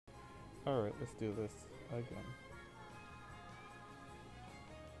Alright, let's do this again.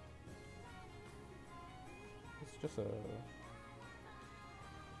 It's just a...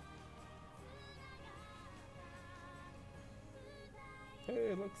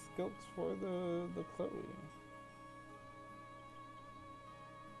 Hey, look, scopes for the Chloe.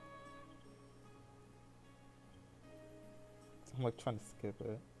 I'm like trying to skip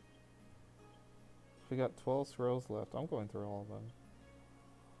it. We got 12 swirls left. I'm going through all of them.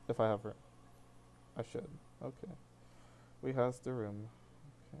 If I have room. I should. Okay. We has the room.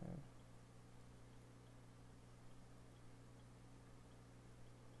 Okay.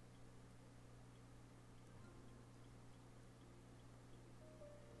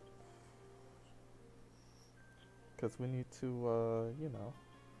 Because we need to, you know.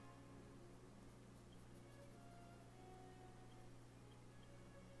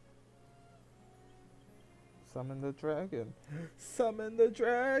 Summon the dragon. Summon the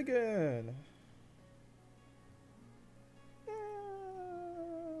dragon!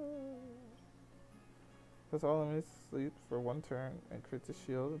 Because all enemies sleep for one turn and crit the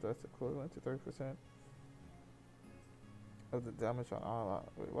shield. That's equivalent to 30% of the damage on all.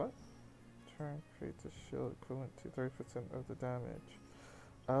 Wait, what? Turn creates a shield equivalent to 30% of the damage.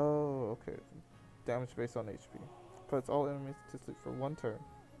 Oh, okay. Damage based on HP. Puts all enemies to sleep for one turn.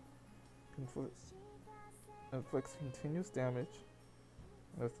 Inflicts continuous damage.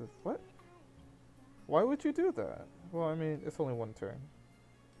 This is what? Why would you do that? Well, I mean, it's only one turn.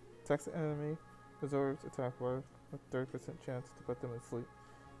 Attacks the enemy. Absorbs attack worth with 30% chance to put them in sleep.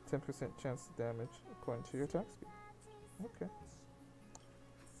 10% chance to damage according to your attack speed. Okay.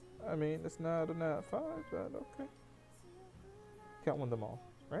 I mean, it's not a nat 5, but okay. Can't win them all,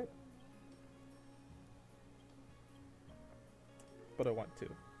 right? But I want to.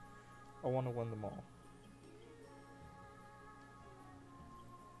 I want to win them all.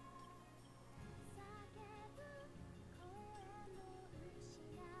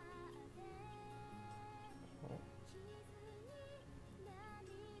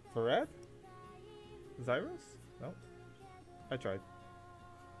 Farad? Zyros? Nope. I tried.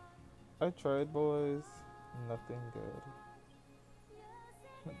 I tried, boys. Nothing good.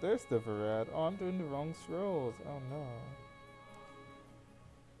 There's the Farad. Oh, I'm doing the wrong scrolls. Oh no.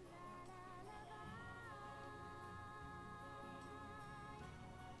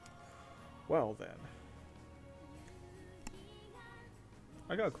 Well then.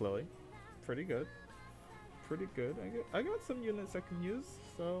 I got Chloe. Pretty good. Pretty good. I got some units I can use,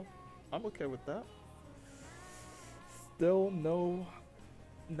 so I'm okay with that. Still no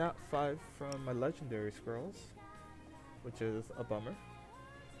nat 5 from my legendary scrolls, which is a bummer.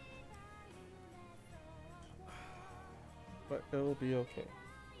 But it'll be okay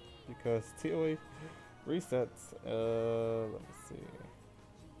because TOA resets, let me see,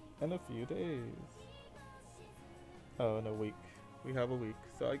 in a few days. Oh, in a week. We have a week,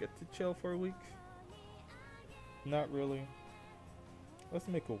 so I get to chill for a week. Not really. Let's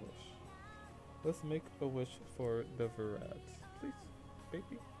make a wish. Let's make a wish for the Verads. Please,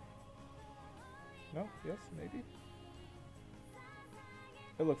 baby. No? Yes? Maybe?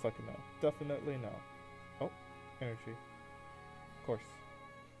 It looks like a no. Definitely no. Oh, energy. Of course.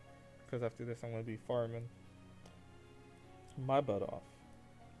 Because after this I'm going to be farming my butt off.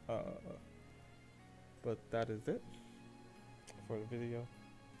 But that is it for the video.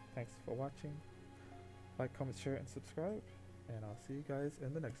 Thanks for watching. Like, comment, share, and subscribe. And I'll see you guys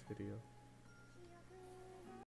in the next video.